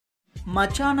మా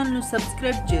ఛానల్ను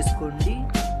సబ్స్క్రైబ్ చేసుకోండి.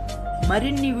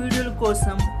 మరిన్ని వీడియోల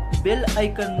కోసం బెల్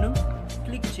ఐకాన్ను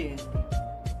క్లిక్ చేయండి.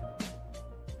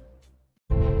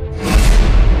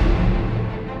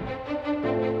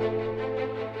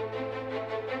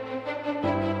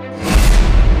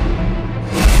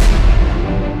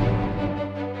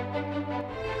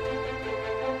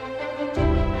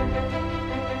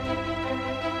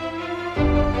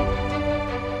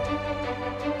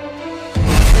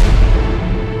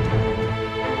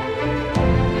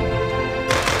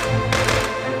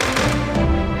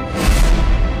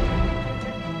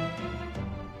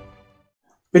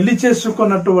 పెళ్లి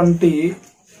చేసుకున్నటువంటి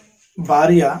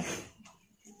భార్య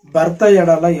భర్త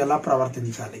ఎడల ఎలా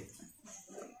ప్రవర్తించాలి,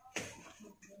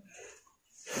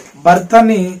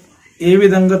 భర్తని ఏ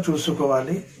విధంగా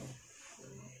చూసుకోవాలి,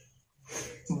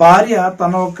 భార్య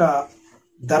తన ఒక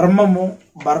ధర్మము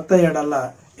భర్త ఎడల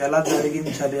ఎలా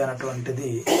జరిగించాలి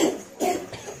అన్నటువంటిది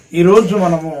ఈరోజు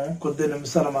మనము కొద్ది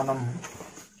నిమిషాలు మనం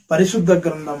పరిశుద్ధ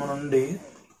గ్రంథము నుండి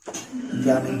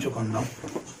ధ్యానించుకుందాం.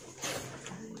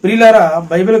 ప్రియులారా,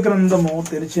 బైబిల్ గ్రంథము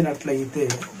తెరిచినట్లయితే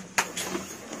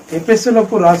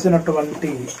ఎఫెసీయులకు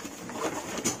రాసినటువంటి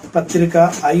పత్రిక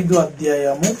 5వ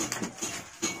అధ్యాయము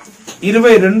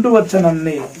 22వ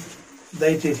వచనాన్ని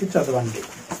దయచేసి చదవండి.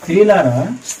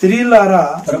 స్త్రీలారా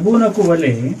ప్రభువునకు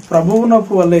వలె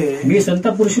మీ సొంత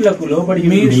పురుషులకు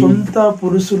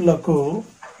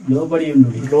లోబడి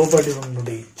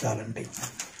ఉండుడి. చాలండి.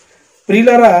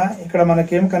 ప్రియులారా, ఇక్కడ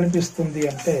మనకేం కనిపిస్తుంది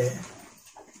అంటే,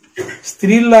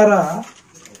 స్త్రీలారా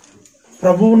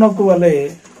ప్రభువునకు వలె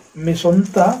మీ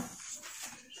సొంత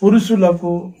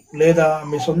పురుషులకు లేదా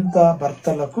మీ సొంత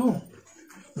భర్తలకు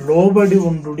లోబడి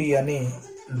ఉండుడి అని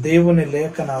దేవుని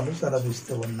లేఖనాలు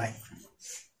సెలవిస్తూ ఉన్నాయి.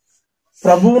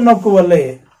 ప్రభువునకు వలె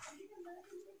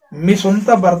మీ సొంత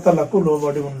భర్తలకు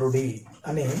లోబడి ఉండుడి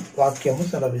అని వాక్యము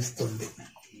సెలవిస్తుంది.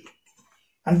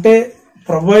 అంటే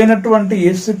ప్రభు అయినటువంటి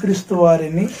యేసుక్రీస్తు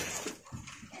వారిని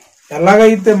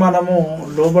ఎలాగైతే మనము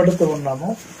లోబడుతూ ఉన్నామో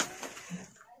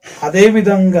అదే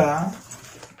విధంగా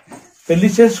పెళ్లి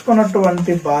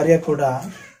చేసుకున్నటువంటి భార్య కూడా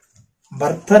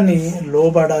భర్తని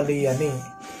లోబడాలి అని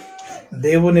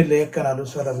దేవుని లేఖనాలు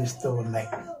సెలవిస్తూ ఉన్నాయి.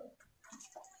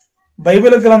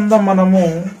 బైబిల్ గ్రంథం మనము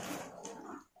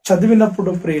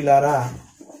చదివినప్పుడు ప్రియులారా,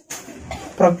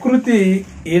 ప్రకృతి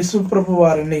యేసు ప్రభు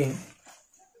వారిని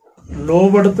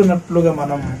లోబడుతున్నట్లుగా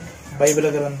మనం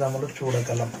బైబిల్ గ్రంథములు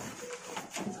చూడగలం.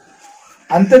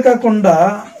 అంతేకాకుండా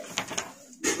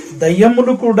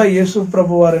దయ్యములు కూడా యేసు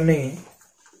ప్రభు వారిని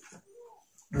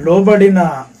లోబడిన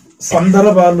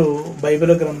సందర్భాలు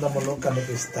బైబిల్ గ్రంథములో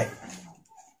కనిపిస్తాయి.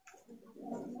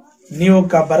 నీ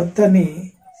ఒక భర్తని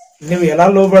నువ్వు ఎలా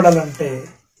లోబడాలంటే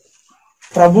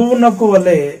ప్రభువునకు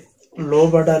వలె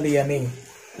లోబడాలి అని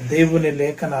దేవుని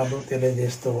లేఖనాలు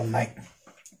తెలియజేస్తూ ఉన్నాయి.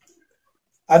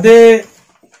 అదే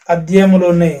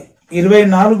అధ్యాయములోనే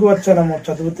 24వ వచనము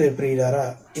చదివితే ప్రియులారా,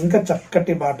 ఇంకా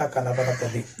చక్కటి మాట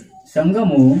కనబడుతుంది.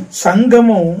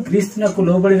 సంఘము క్రీస్తునకు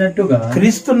లోబడినట్లుగా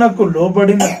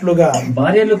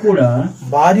భార్యలు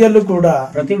కూడా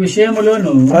ప్రతి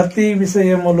విషయములోను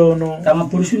తమ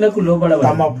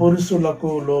పురుషులకు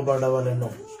లోబడవలెను.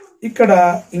 ఇక్కడ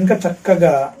ఇంకా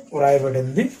చక్కగా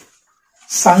వ్రాయబడింది,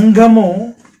 సంఘము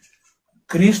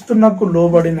క్రీస్తునకు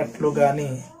లోబడినట్లుగాని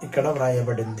ఇక్కడ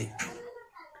వ్రాయబడింది.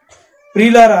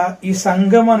 ప్రియులారా, ఈ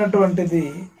సంఘం అన్నటువంటిది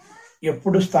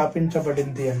ఎప్పుడు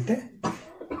స్థాపించబడింది అంటే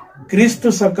క్రీస్తు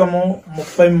శకము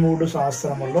 33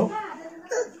 సంవత్సరములో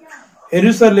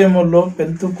యెరూషలేములో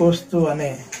పెంతుకోస్తు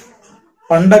అనే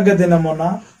పండగ దినమున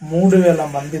 3000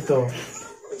 మందితో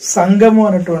సంఘము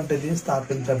అన్నటువంటిది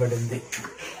స్థాపించబడింది.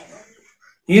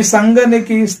 ఈ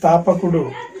సంఘానికి స్థాపకుడు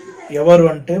ఎవరు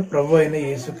అంటే ప్రభు అయిన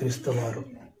యేసుక్రీస్తు వారు.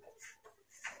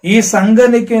 ఈ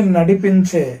సంఘానికి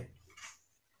నడిపించే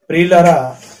ప్రియులారా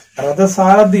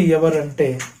రథసారథి ఎవరంటే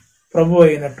ప్రభు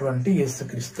అయినటువంటి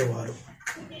యేసుక్రీస్తు వారు.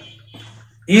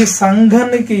 ఈ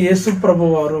సంఘానికి యేసు ప్రభు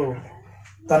వారు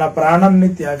తన ప్రాణాన్ని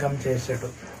త్యాగం చేశాడు.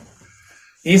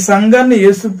 ఈ సంఘాన్ని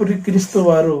యేసు క్రీస్తు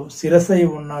వారు శిరసై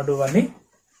ఉన్నాడు అని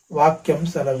వాక్యం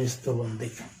సెలవిస్తూ ఉంది.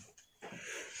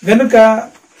 గనుక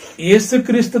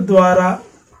యేసుక్రీస్తు ద్వారా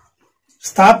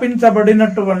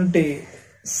స్థాపించబడినటువంటి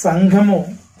సంఘము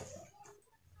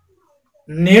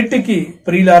నేటికి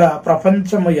ప్రియులారా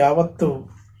ప్రపంచము యావత్తు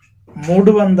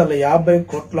 350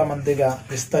 కోట్ల మందిగా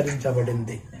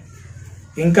విస్తరించబడింది,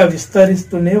 ఇంకా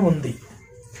విస్తరిస్తూనే ఉంది.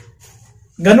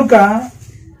 గనుక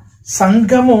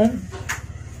సంఘము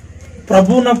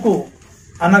ప్రభువునకు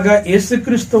అనగా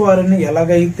యేసుక్రీస్తు వారిని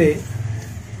ఎలాగైతే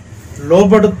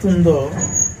లోబడుతుందో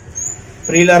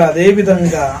ప్రియులారా అదే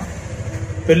విధంగా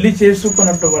పెళ్లి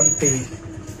చేసుకున్నటువంటి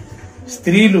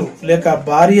స్త్రీలు లేక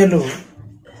భార్యలు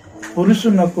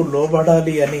పురుషునకు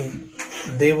లోబడాలి అని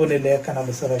దేవుని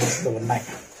లేఖనాలు సెలవిస్తూ ఉన్నాయి.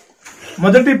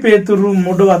 1 పేతురు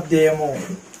 3వ అధ్యాయము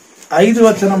 5వ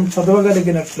వచనం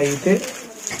చదవగలిగినట్లయితే,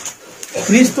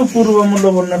 క్రీస్తు పూర్వములో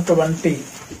ఉన్నటువంటి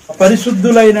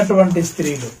పరిశుద్ధులైనటువంటి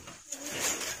స్త్రీలు,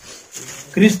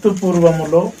 క్రీస్తు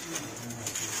పూర్వములో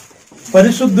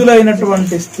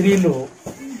పరిశుద్ధులైనటువంటి స్త్రీలు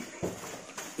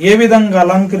ఏ విధంగా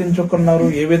అలంకరించుకున్నారు,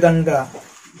 ఏ విధంగా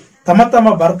తమ తమ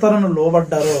భర్తలను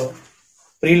లోబడ్డారో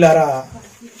ప్రియులారా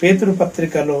పేతురు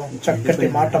పత్రికలో చక్కటి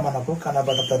మాట మనకు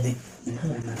కనబడుతుంది.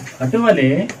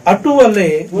 అటువలే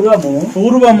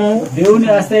పూర్వము దేవుణ్ణి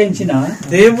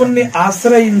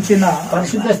ఆశ్రయించిన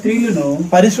పరిశుద్ధ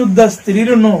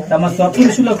స్త్రీలను తమ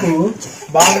స్వపురుషులకు,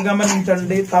 బాగా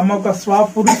గమనించండి, తమ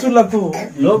స్వపురుషులకు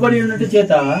లోబడి ఉండుట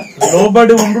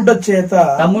చేత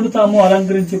తమ్మును తాము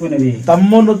అలంకరించుకునేది.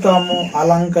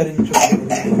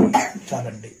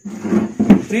 చాలండి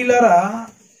ప్రియులారా,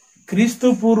 క్రీస్తు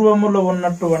పూర్వములో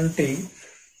ఉన్నటువంటి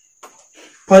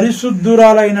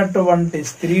పరిశుద్ధురాలైనటువంటి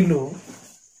స్త్రీలు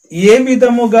ఏ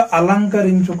విధముగా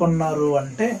అలంకరించుకున్నారు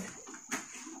అంటే,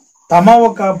 తమ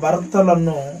ఒక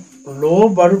భర్తలను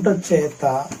లోబడుట చేత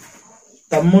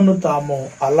తమ్మును తాము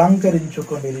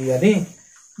అలంకరించుకుని అని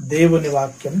దేవుని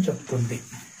వాక్యం చెప్తుంది.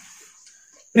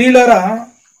 ప్రియులారా,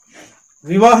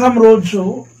 వివాహం రోజు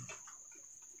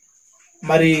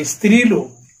మరి స్త్రీలు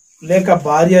లేక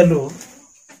భార్యలు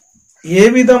ఏ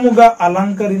విధముగా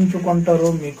అలంకరించుకుంటారో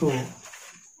మీకు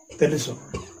తెలుసు.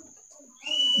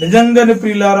 నిజంగానే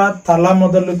ప్రియులారా, తల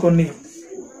మొదలుకొని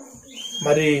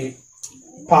మరి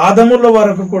పాదముల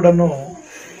వరకు కూడాను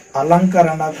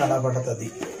అలంకరణ కనబడుతుంది.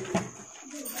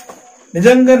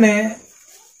 నిజంగానే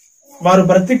వారు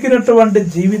బ్రతికినటువంటి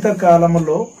జీవిత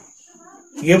కాలములో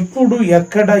ఎప్పుడు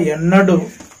ఎక్కడ ఎన్నడూ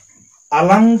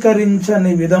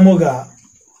అలంకరించని విధముగా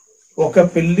ఒక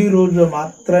పెళ్లి రోజు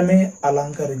మాత్రమే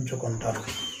అలంకరించుకుంటారు.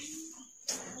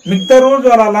 మిగతా రోజు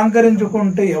అలా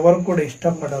అలంకరించుకుంటే ఎవరు కూడా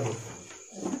ఇష్టపడరు.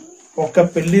 ఒక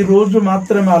పెళ్లి రోజు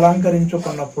మాత్రమే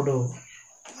అలంకరించుకున్నప్పుడు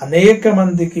అనేక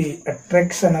మందికి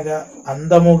అట్రాక్షన్ గా,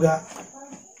 అందముగా,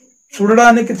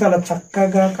 చూడడానికి చాలా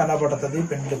చక్కగా కనబడుతుంది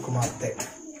పెండ్లి కుమార్తె.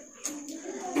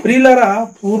 ప్రియులారా,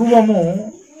 పూర్వము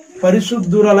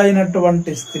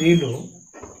పరిశుద్ధురాలైనటువంటి స్త్రీలు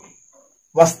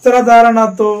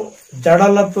వస్త్రధారణతో,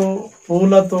 జడలతో,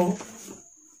 పూలతో,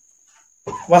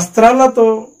 వస్త్రాలతో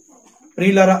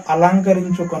ప్రియులారా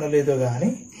అలంకరించుకొనలేదు గాని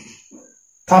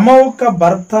తమ ఒక్క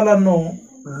భర్తలను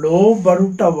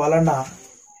లోబడుట వలన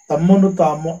తమ్మును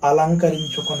తాము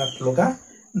అలంకరించుకున్నట్లుగా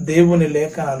దేవుని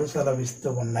లేఖనాలు సెలవిస్తూ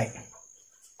ఉన్నాయి.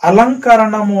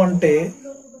 అలంకరణము అంటే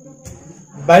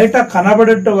బయట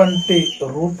కనబడేటువంటి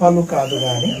రూపాలు కాదు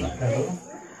గాని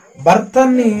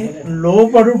భర్తని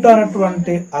లోబడుట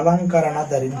అన్నటువంటి అలంకరణ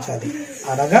ధరించాలి.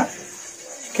 అనగా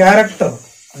క్యారెక్టర్,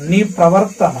 నీ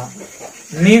ప్రవర్తన,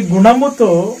 నీ గుణముతో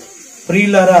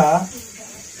ప్రియులరా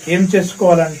ఏం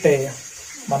చేసుకోవాలంటే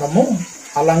మనము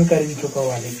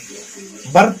అలంకరించుకోవాలి.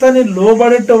 భర్తని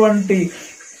లోబడేటువంటి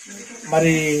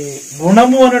మరి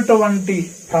గుణము అనేటువంటి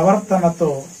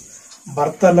ప్రవర్తనతో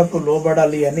భర్తలకు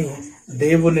లోబడాలి అని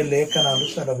దేవుని లేఖనాలు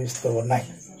సెలవిస్తూ ఉన్నాయి.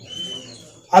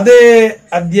 అదే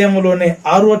అధ్యాయములోనే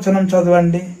 6వ వచనం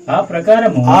చదవండి. ఆ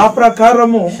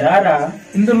ప్రకారము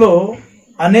ఇందులో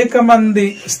అనేక మంది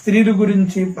స్త్రీల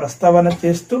గురించి ప్రస్తావన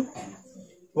చేస్తూ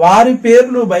వారి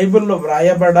పేర్లు బైబిల్లో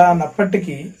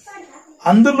వ్రాయబడనప్పటికీ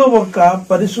అందులో ఒక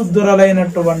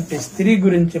పరిశుద్ధురాలైనటువంటి స్త్రీ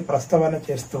గురించి ప్రస్తావన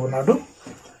చేస్తూ ఉన్నాడు.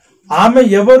 ఆమె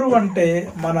ఎవరు అంటే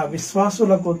మన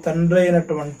విశ్వాసులకు తండ్రి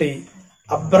అయినటువంటి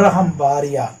అబ్రహాం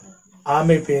భార్య.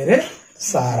 ఆమె పేరే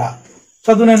సారా.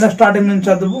 చదువునైనా స్టార్టింగ్ నుంచి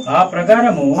చదువు. ఆ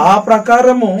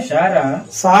ప్రకారము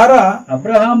సారా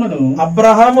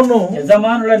అబ్రహామును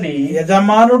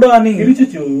యజమానుడు అని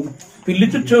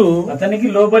పిలుచుచు అతనికి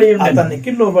లోబడి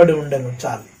ఉండెను.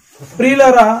 చాలు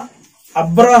ప్రియులారా,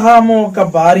 అబ్రహాము ఒక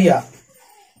భార్య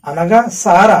అనగా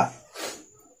సారా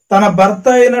తన భర్త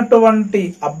అయినటువంటి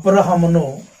అబ్రహామును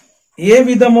ఏ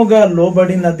విధముగా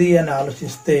లోబడినది అని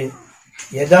ఆలోచిస్తే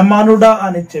యజమానుడా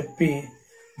అని చెప్పి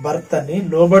భర్తని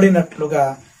లోబడినట్లుగా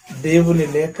దేవుని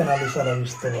లేఖనాలు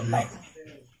సెలవిస్తూ ఉన్నాయి.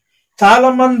 చాలా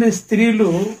మంది స్త్రీలు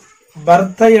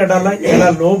భర్త ఎడల ఎలా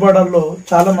లోబడలో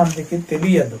చాలా మందికి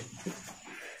తెలియదు.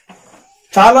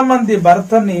 చాలా మంది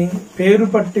భర్తని పేరు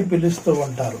పట్టి పిలుస్తూ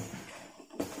ఉంటారు.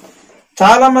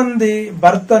 చాలా మంది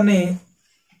భర్తని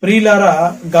ప్రియులారా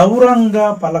గౌరవంగా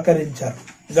పలకరించారు,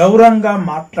 గౌరవంగా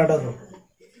మాట్లాడరు.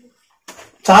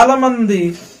 చాలా మంది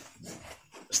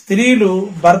స్త్రీలు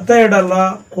భర్త ఎడల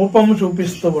కోపము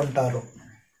చూపిస్తూ ఉంటారు,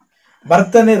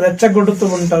 భర్తని రెచ్చగొడుతూ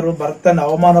ఉంటారు, భర్తని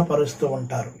అవమానపరుస్తూ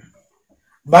ఉంటారు,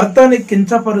 భర్తని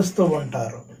కించపరుస్తూ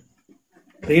ఉంటారు.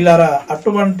 ప్రియులారా,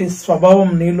 అటువంటి స్వభావం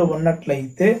నీలో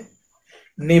ఉన్నట్లయితే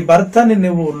నీ భర్తని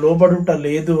నువ్వు లోబడుట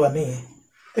లేదు అని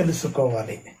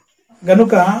తెలుసుకోవాలి.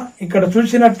 గనుక ఇక్కడ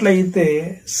చూసినట్లయితే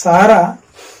సారా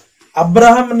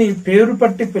అబ్రహాంని పేరు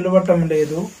పట్టి పిలవటం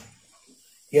లేదు,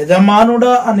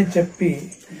 యజమానుడా అని చెప్పి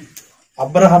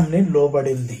అబ్రహాంని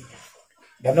లోబడింది.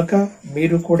 గనుక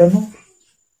మీరు కూడాను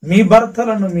మీ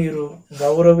భర్తలను మీరు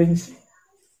గౌరవించి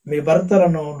మీ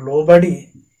భర్తలను లోబడి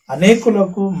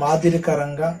అనేకులకు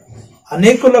మాదిరికరంగా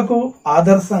అనేకులకు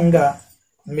ఆదర్శంగా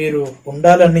మీరు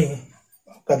ఉండాలని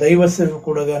ఒక దైవ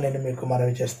సేవకుడుగా నేను మీకు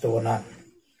మనవి చేస్తూ ఉన్నాను.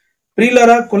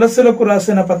 ప్రియులారా, కొలస్సీలకు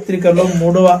రాసిన పత్రికలో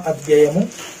 3వ అధ్యాయము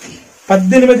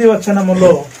 18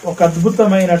 వచనములో ఒక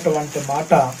అద్భుతమైనటువంటి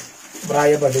మాట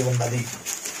వ్రాయబడి ఉన్నది.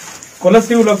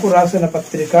 కొలస్సీలకు రాసిన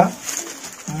పత్రిక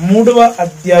 3వ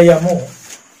అధ్యాయము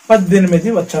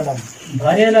 18 వచనం.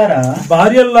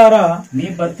 భార్యలారా మీ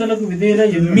భర్తలకు విధేయులై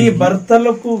మీ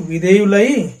భర్తలకు విధేయులై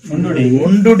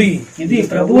ఉండుడి, ఇది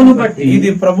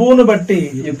ప్రభువును బట్టి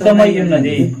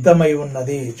యుక్తమై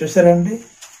ఉన్నది. చూసారండి,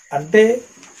 అంటే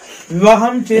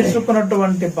వివాహం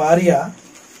చేసుకున్నటువంటి భార్య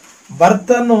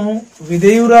భర్తను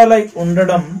విధేయురాలై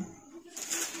ఉండడం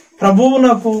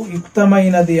ప్రభువునకు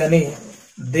యుక్తమైనది అని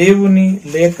దేవుని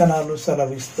లేఖనాలు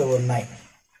సెలవిస్తూ ఉన్నాయి.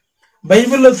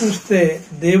 బైబిల్లో చూస్తే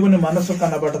దేవుని మనసు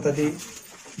కనబడుతుంది,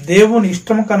 దేవుని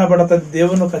ఇష్టం కనబడుతుంది,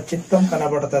 దేవుని ఒక చిత్తం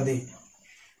కనబడుతుంది.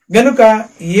 గనుక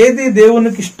ఏది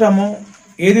దేవునికి ఇష్టమో,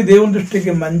 ఏది దేవుని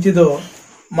దృష్టికి మంచిదో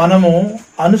మనము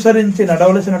అనుసరించి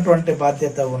నడవలసినటువంటి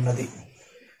బాధ్యత ఉన్నది.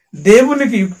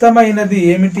 దేవునికి యుక్తమైనది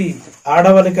ఏమిటి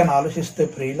ఆడవలికని ఆలోచిస్తే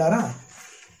ప్రియులారా,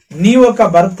 నీ ఒక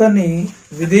భర్తని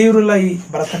విధేయులై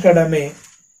బ్రతకడమే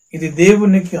ఇది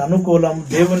దేవునికి అనుకూలం,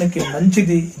 దేవునికి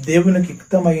మంచిది, దేవునికి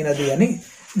యుక్తమైనది అని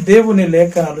దేవుని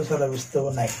లేఖనాలు సెలవిస్తూ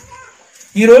ఉన్నాయి.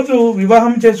 ఈరోజు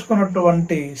వివాహం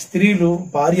చేసుకున్నటువంటి స్త్రీలు,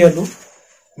 భార్యలు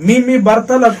మీ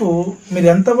భర్తలకు మీరు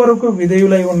ఎంతవరకు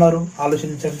విధేయులై ఉన్నారు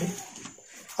ఆలోచించండి.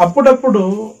 అప్పుడప్పుడు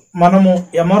మనము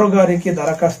ఎమరు గారికి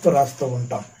దరఖాస్తు రాస్తూ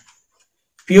ఉంటాం,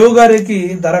 పిఓ గారికి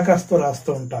దరఖాస్తు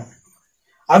రాస్తూ ఉంటాం,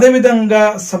 అదేవిధంగా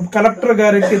సబ్ కలెక్టర్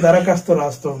గారికి దరఖాస్తు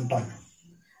రాస్తూ ఉంటాం,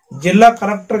 జిల్లా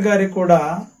కలెక్టర్ గారికి కూడా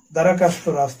దరఖాస్తు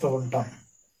రాస్తూ ఉంటాం.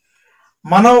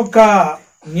 మన ఒక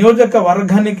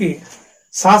నియోజకవర్గానికి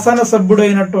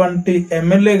శాసనసభ్యుడైనటువంటి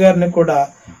ఎమ్మెల్యే గారిని కూడా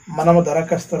మనము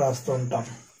దరఖాస్తు రాస్తూ ఉంటాం,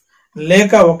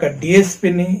 లేక ఒక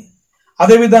డిఎస్పిని,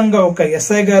 అదేవిధంగా ఒక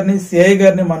ఎస్ఐ గారిని, సిఐ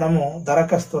గారిని మనము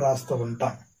దరఖాస్తు రాస్తూ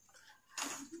ఉంటాం.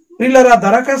 వీళ్ళ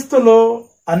దరఖాస్తులో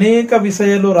అనేక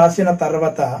విషయాలు రాసిన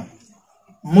తర్వాత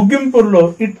ముగింపుల్లో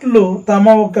ఇట్లు తమ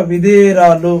ఒక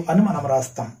విధేయురాలు అని మనం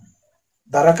రాస్తాం.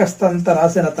 దరఖాస్తు అంతా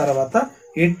రాసిన తర్వాత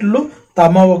ఇట్లు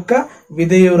తమ ఒక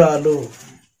విధేయురాలు,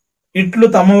 ఇట్లు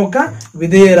తమ ఒక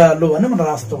విధేయురాలు అని మనం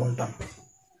రాస్తూ ఉంటాం.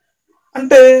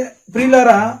 అంటే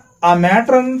ప్రియులారా, ఆ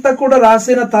మ్యాటర్ అంతా కూడా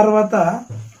రాసిన తర్వాత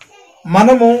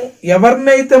మనము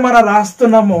ఎవరినైతే మనం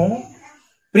రాస్తున్నామో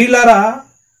ప్రియులారా,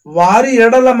 వారి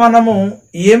ఎడల మనము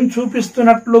ఏం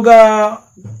చూపిస్తున్నట్లుగా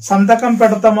సంతకం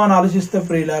పెడతామో అని ఆలోచిస్తే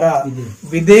ప్రియులారా,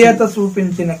 విధేయత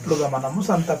చూపించినట్లుగా మనము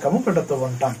సంతకము పెడుతూ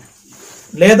ఉంటాం,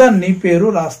 లేదా నీ పేరు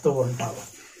రాస్తూ ఉంటావు.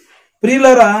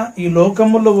 ప్రియులారా, ఈ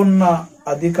లోకములో ఉన్న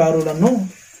అధికారులను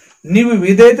నీవు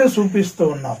విధేయత చూపిస్తూ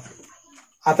ఉన్నావు.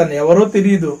 అతను ఎవరో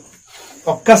తెలియదు,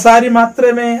 ఒక్కసారి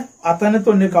మాత్రమే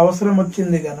అతనితో నీకు అవసరం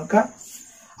వచ్చింది గనుక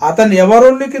అతను ఎవరో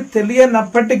నీకు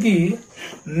తెలియనప్పటికీ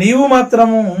నీవు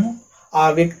మాత్రము ఆ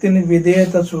వ్యక్తిని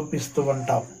విధేయత చూపిస్తూ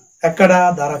ఉంటావు. ఎక్కడ?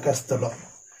 దరఖాస్తులో.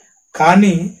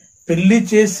 కానీ పెళ్లి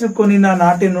చేసుకుని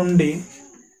నాటి నుండి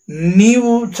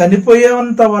నీవు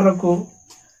చనిపోయేంత వరకు,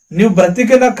 నీవు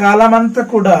బ్రతికిన కాలమంతా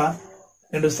కూడా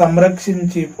నేను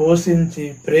సంరక్షించి, పోషించి,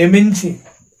 ప్రేమించి,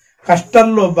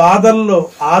 కష్టాల్లో బాధల్లో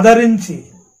ఆదరించి,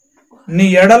 నీ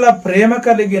ఎడల ప్రేమ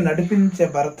కలిగి నడిపించే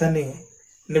భర్తని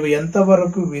నువ్వు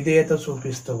ఎంతవరకు విధేయత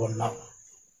చూపిస్తూ ఉన్నావు.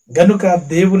 గనుక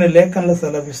దేవుని లేఖనలు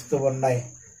సెలవిస్తూ ఉన్నాయి,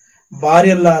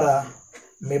 భార్యలారా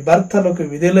మీ భర్తలకు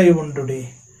విధేయులై ఉండుడి,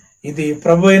 ఇది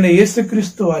ప్రభు అయిన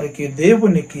యేసుక్రీస్తు వారికి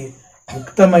దేవునికి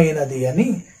యుక్తమైనది అని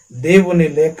దేవుని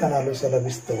లేఖనాలు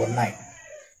సెలవిస్తూ ఉన్నాయి.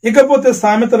 ఇకపోతే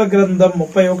సామెతల గ్రంథం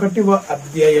 31వ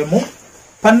అధ్యాయము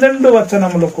 12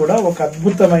 వచనములు కూడా ఒక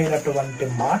అద్భుతమైనటువంటి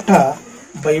మాట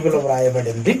బైబిల్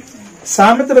వ్రాయబడింది.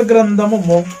 సామెతల గ్రంథము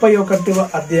 31వ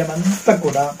అధ్యాయం అంతా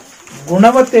కూడా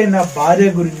గుణవతైన భార్య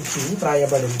గురించి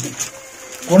వ్రాయబడింది.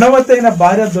 గుణవతైన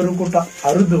భార్య దొరుకుట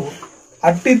అరుదు,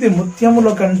 అట్టిది ముత్యముల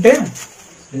కంటే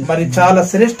మరి చాలా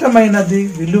శ్రేష్టమైనది,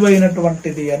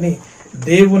 విలువైనటువంటిది అని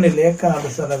దేవుని లేఖనాలు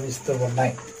సెలవిస్తూ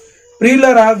ఉన్నాయి.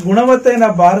 ప్రియులరా, గుణవతైన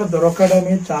భార్య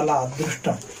దొరకడమే చాలా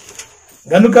అదృష్టం.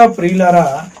 గనుక ప్రియులరా,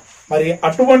 మరి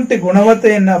అటువంటి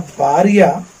గుణవతైన భార్య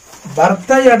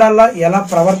భర్త ఎడల ఎలా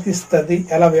ప్రవర్తిస్తుంది,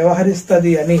 ఎలా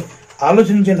వ్యవహరిస్తుంది అని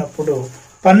ఆలోచించినప్పుడు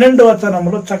 12వ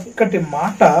వచనంలో చక్కటి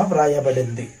మాట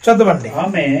వ్రాయబడింది. చదవండి.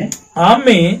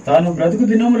 ఆమె తాను బ్రతుకు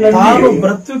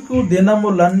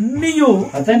దినములన్నీ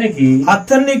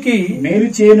అతనికి మేలు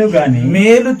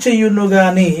చేయును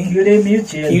గాని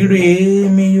కీడు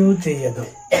ఏమీ చేయదు.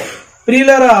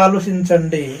 ప్రియులారా,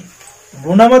 ఆలోచించండి.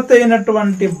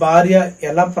 గుణవత్తైనటువంటి భార్య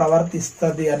ఎలా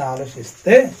ప్రవర్తిస్తుంది అని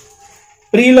ఆలోచిస్తే,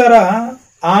 ప్రియులారా,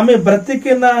 ఆమె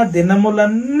బ్రతికిన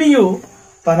దినములన్నీ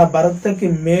తన భర్తకి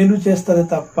మేలు చేస్తుంది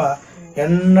తప్ప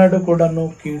ఎన్నడూ కూడాను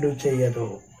కీడు చేయదు.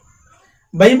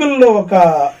 బైబిల్లో ఒక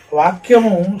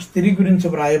వాక్యము స్త్రీ గురించి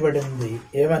వ్రాయబడింది.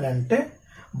 ఏమనంటే,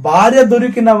 భార్య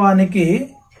దొరికిన వానికి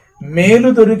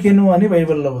మేలు దొరికిను అని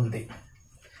బైబిల్లో ఉంది.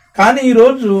 కానీ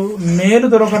ఈరోజు మేలు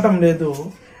దొరకటం లేదు,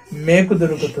 మేకు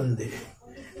దొరుకుతుంది.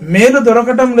 మేలు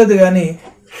దొరకటం లేదు కానీ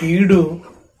కీడు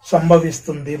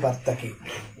సంభవిస్తుంది భర్తకి.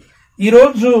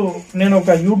 ఈరోజు నేను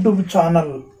ఒక యూట్యూబ్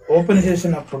ఛానల్ ఓపెన్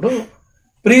చేసినప్పుడు,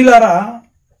 ప్రియులారా,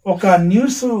 ఒక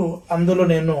న్యూస్ అందులో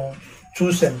నేను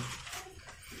చూశాను.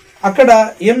 అక్కడ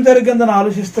ఏం జరిగిందని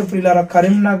ఆలోచిస్తే, ప్రియులారా,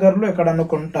 కరీంనగర్లో ఎక్కడ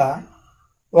అనుకుంటా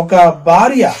ఒక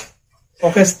భార్య,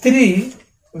 ఒక స్త్రీ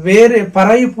వేరే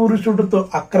పరాయి పురుషుడితో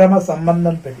అక్రమ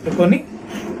సంబంధం పెట్టుకొని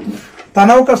తన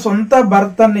ఒక సొంత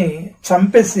భర్తని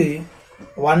చంపేసి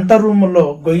వంట రూములో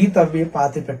గొయ్యి తవ్వి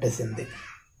పాతి పెట్టేసింది.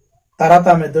 తర్వాత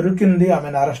ఆమె దొరికింది,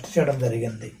 ఆమెను అరెస్ట్ చేయడం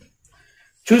జరిగింది.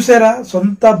 చూసారా,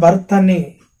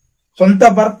 సొంత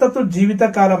భర్తతో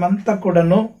జీవితకాలం అంతా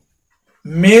కూడాను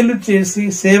మేలు చేసి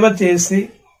సేవ చేసి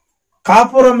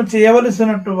కాపురం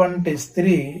చేయవలసినటువంటి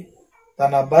స్త్రీ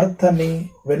తన భర్తని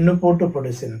వెన్నుపోటు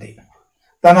పొడిసింది,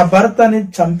 తన భర్తని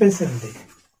చంపేసింది,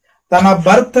 తన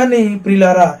భర్తని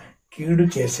ప్రియులారా కీడు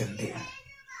చేసింది.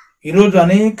 ఈరోజు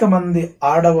అనేక మంది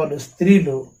ఆడవాళ్ళు,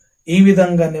 స్త్రీలు ఈ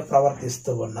విధంగానే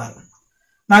ప్రవర్తిస్తూ ఉన్నారు.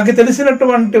 నాకు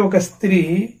తెలిసినటువంటి ఒక స్త్రీ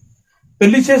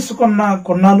పెళ్లి చేసుకున్న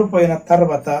కొన్నాళ్ళు పోయిన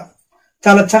తర్వాత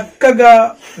చాలా చక్కగా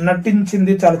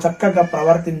నటించింది, చాలా చక్కగా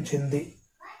ప్రవర్తించింది.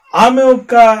 ఆమె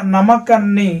యొక్క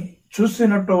నమ్మకాన్ని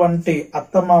చూసినటువంటి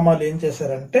అత్తమామలు ఏం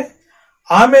చేశారంటే,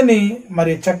 ఆమెని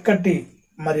మరి చక్కటి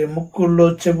ముక్కుల్లో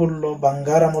చెవుల్లో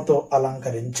బంగారముతో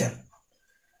అలంకరించారు.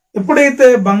 ఎప్పుడైతే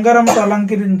బంగారంతో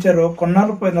అలంకరించారో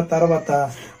కొన్నాళ్ళు పోయిన తర్వాత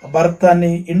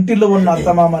భర్తని, ఇంటిలో ఉన్న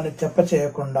అత్తమామని చెప్ప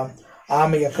చేయకుండా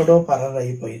ఆమె ఎక్కడో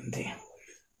పరారైపోయింది.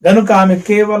 గనుక ఆమె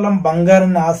కేవలం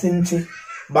బంగారాన్ని ఆశించి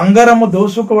బంగారము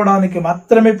దోసుకోవడానికి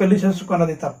మాత్రమే పెళ్లి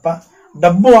చేసుకున్నది తప్ప,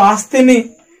 డబ్బు ఆస్తిని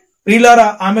ప్రియులారా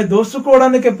ఆమె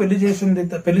దోసుకోవడానికే పెళ్లి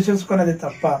చేసుకున్నది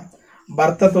తప్ప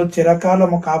భర్తతో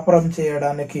చిరకాలము కాపురం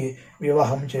చేయడానికి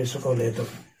వివాహం చేసుకోలేదు.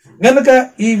 గనుక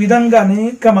ఈ విధంగా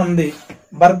అనేక మంది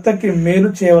భర్తకి మేలు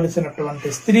చేయవలసినటువంటి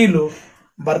స్త్రీలు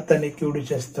భర్తని కీడు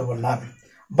చేస్తూ ఉన్నారు.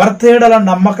 భర్త ఎడల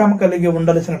నమ్మకం కలిగి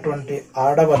ఉండవలసినటువంటి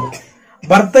ఆడవాళ్ళు,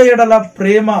 భర్త ఎడల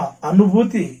ప్రేమ,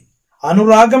 అనుభూతి,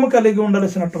 అనురాగం కలిగి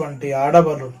ఉండవలసినటువంటి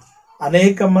ఆడవాళ్ళు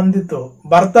అనేక మందితో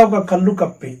భర్త ఒక కళ్ళు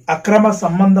కప్పి అక్రమ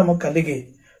సంబంధము కలిగి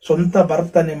సొంత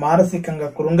భర్తని మానసికంగా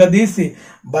కృంగదీసి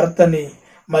భర్తని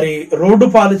రోడ్డు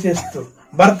పాలు చేస్తూ,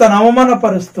 భర్తను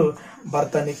అవమానపరుస్తూ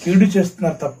భర్తని కీడు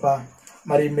చేస్తున్నారు తప్ప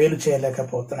మేలు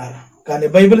చేయలేకపోతున్నారు. కానీ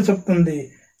బైబిల్ చెప్తుంది,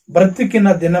 బ్రతికిన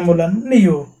దినములన్నీ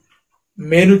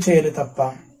మేలు చేయాలి తప్ప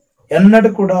ఎన్నడూ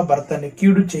కూడా భర్తని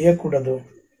కీడు చేయకూడదు.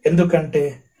 ఎందుకంటే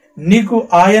నీకు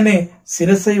ఆయనే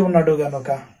శిరసై ఉన్నాడు గనుక,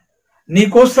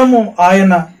 నీకోసము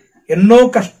ఆయన ఎన్నో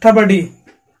కష్టపడి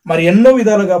ఎన్నో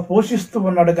విధాలుగా పోషిస్తూ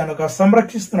ఉన్నాడు గనుక,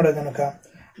 సంరక్షిస్తున్నాడు గనుక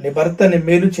నీ భర్తని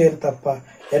మేలు చేయాలి తప్ప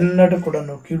ఎన్నడూ కూడా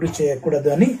నువ్వు కీడు చేయకూడదు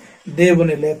అని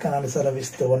దేవుని లేఖనాలు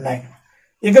సెలవిస్తూ ఉన్నాయి.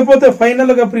 ఇకపోతే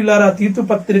ఫైనల్ గా ప్రియులారా, తీతు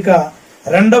పత్రిక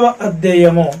 2వ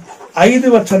అధ్యాయము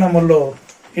 5వ వచనములో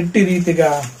ఇట్టి రీతిగా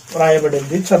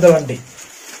వ్రాయబడింది. చదవండి.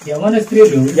 యవ్వన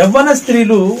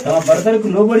స్త్రీలు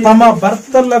తమ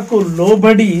భర్తలకు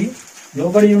లోబడి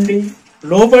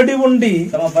ఉండి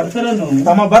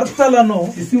తమ భర్తలను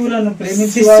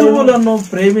శిశువులను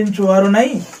ప్రేమించువారునై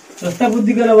స్వస్థ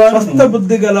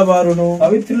బుద్ధి గలవారును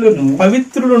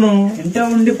పవిత్రులను ఇంట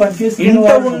ఉండి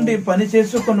పని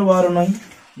చేసుకుని వారునై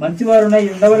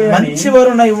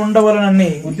మంచివారునై ఉండవలనని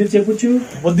బుద్ధి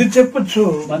చెప్పుచు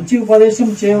మంచి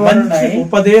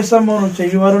ఉపదేశమును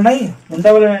చేయువారునై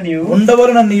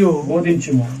ఉండవలనని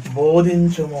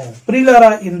బోధించుము.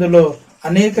 ప్రియులారా, ఇందులో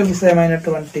అనేక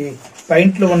విషయమైనటువంటి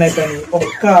పాయింట్లు ఉన్నాయి, కానీ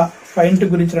ఒక్క పాయింట్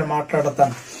గురించి నేను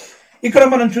మాట్లాడతాను. ఇక్కడ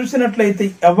మనం చూసినట్లయితే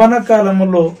యవ్వన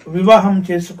కాలములో వివాహం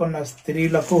చేసుకున్న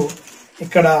స్త్రీలకు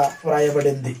ఇక్కడ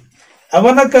వ్రాయబడింది.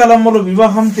 యవ్వన కాలములో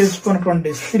వివాహం చేసుకున్నటువంటి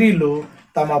స్త్రీలు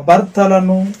తమ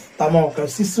భర్తలను, తమ ఒక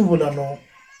శిశువులను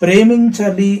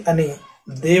ప్రేమించాలి అని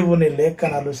దేవుని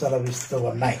లేఖనాలు సెలవిస్తూ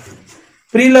ఉన్నాయి.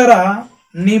 ప్రియులారా,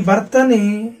 నీ భర్తని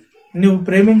నువ్వు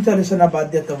ప్రేమించాల్సిన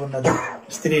బాధ్యత ఉన్నది.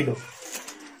 స్త్రీలు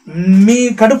మీ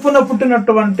కడుపున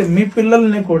పుట్టినటువంటి మీ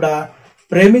పిల్లల్ని కూడా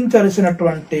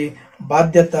ప్రేమించాల్సినటువంటి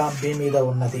బాధ్యత మీ మీద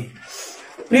ఉన్నది.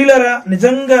 ప్రియులారా,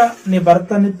 నిజంగా నీ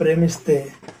భర్తని ప్రేమిస్తే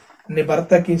నీ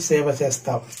భర్తకి సేవ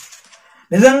చేస్తావు.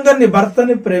 నిజంగా నీ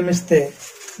భర్తని ప్రేమిస్తే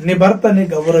నీ భర్తని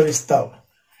గౌరవిస్తావు.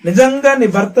 నిజంగా నీ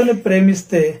భర్తని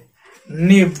ప్రేమిస్తే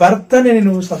నీ భర్తని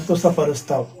నువ్వు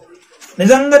సంతోషపరుస్తావు.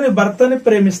 నిజంగా నీ భర్తని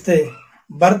ప్రేమిస్తే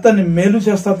భర్తని మేలు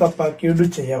చేస్తావు తప్ప కీడు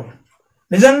చేయవు.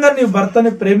 నిజంగా నీ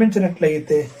భర్తని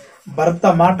ప్రేమించినట్లయితే భర్త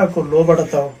మాటకు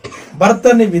లోబడతావు,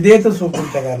 భర్తని విధేయత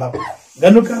చూపించగలవు.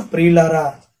 గనుక ప్రియులారా,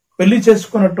 పెళ్లి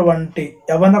చేసుకున్నటువంటి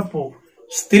యవనపు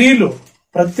స్త్రీలు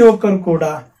ప్రతి ఒక్కరు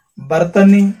కూడా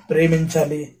భర్తని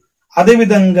ప్రేమించాలి.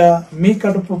 అదేవిధంగా మీ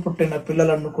కడుపు పుట్టిన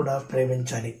పిల్లలను కూడా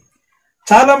ప్రేమించాలి.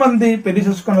 చాలా మంది పెళ్లి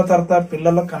చేసుకున్న తర్వాత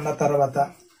పిల్లల కన్న తర్వాత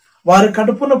వారి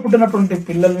కడుపున పుట్టినటువంటి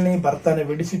పిల్లల్ని భర్తని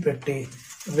విడిచిపెట్టి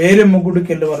వేరే ముగ్గుడికి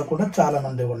వెళ్ళే వారు కూడా చాలా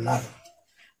మంది ఉన్నారు.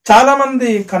 చాలా మంది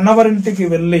కన్నవారింటికి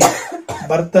వెళ్లి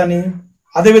భర్తని,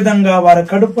 అదేవిధంగా వారి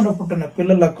కడుపున పుట్టిన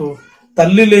పిల్లలకు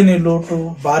తల్లి లేని లోటు,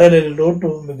 భార్య లేని లోటు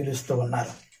మిగిలిస్తూ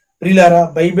ఉన్నారు. ప్రియులారా,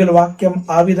 బైబిల్ వాక్యం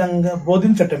ఆ విధంగా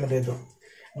బోధించటం లేదు.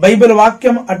 బైబిల్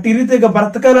వాక్యం అట్టి రీతిగా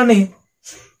బ్రతకాలని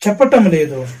చెప్పటం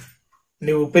లేదు.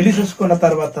 నువ్వు పెళ్లి చేసుకున్న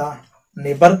తర్వాత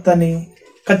నీ భర్తని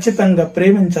ఖచ్చితంగా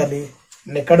ప్రేమించాలి.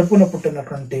 నీ కడుపున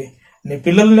పుట్టినటువంటి నీ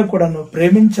పిల్లల్ని కూడా నువ్వు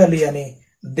ప్రేమించాలి అని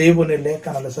దేవుని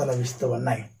లేఖనాలు సెలవిస్తూ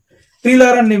ఉన్నాయి.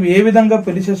 ప్రియులారా, నువ్వు ఏ విధంగా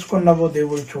పెళ్లి చేసుకున్నావో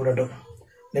దేవుడు చూడడు.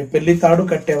 నువ్వు పెళ్లి తాడు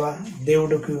కట్టేవా,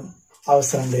 దేవుడికి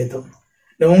అవసరం లేదు.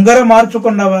 నువ్వు ఉంగరం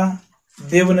మార్చుకున్నావా,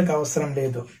 దేవునికి అవసరం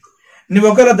లేదు. నువ్వు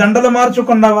ఒకవేళ దండలు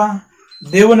మార్చుకున్నావా,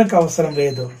 దేవునికి అవసరం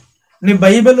లేదు. నీ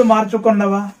బైబిల్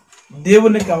మార్చుకున్నావా,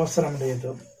 దేవునికి అవసరం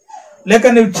లేదు. లేక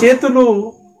నీవు చేతులు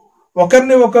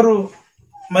ఒకరిని ఒకరు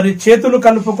చేతులు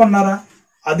కలుపుకున్నారా,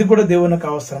 అది కూడా దేవునికి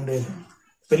అవసరం లేదు.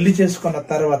 పెళ్లి చేసుకున్న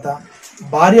తర్వాత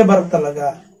భార్య భర్తలుగా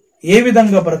ఏ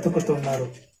విధంగా బ్రతుకుతున్నారు,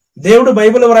 దేవుడు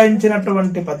బైబిల్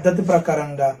వ్రాయించినటువంటి పద్ధతి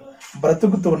ప్రకారంగా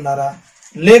బ్రతుకుతూ ఉన్నారా,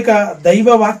 లేక దైవ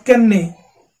వాక్యాన్ని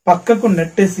పక్కకు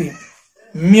నెట్టేసి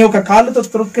మీ యొక్క కాళ్ళతో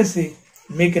త్రొక్కేసి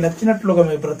మీకు నచ్చినట్లుగా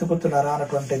మీరు బ్రతుకుతున్నారా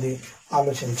అన్నటువంటిది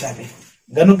ఆలోచించాలి.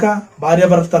 గనుక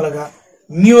భార్యాభర్తలుగా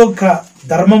మీ యొక్క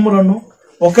ధర్మములను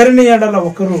ఒకరిని ఎడల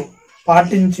ఒకరు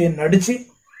పాటించి నడిచి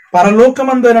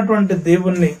పరలోకమందైనటువంటి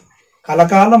దేవుణ్ణి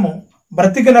కలకాలము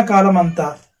బ్రతికిన కాలమంతా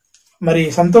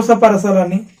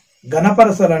సంతోషపరచాలని,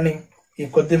 ఘనపరచాలని ఈ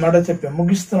కొద్ది మాట చెప్పి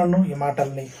ముగిస్తున్నాను. ఈ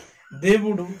మాటల్ని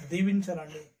దేవుడు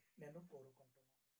దీవించాలని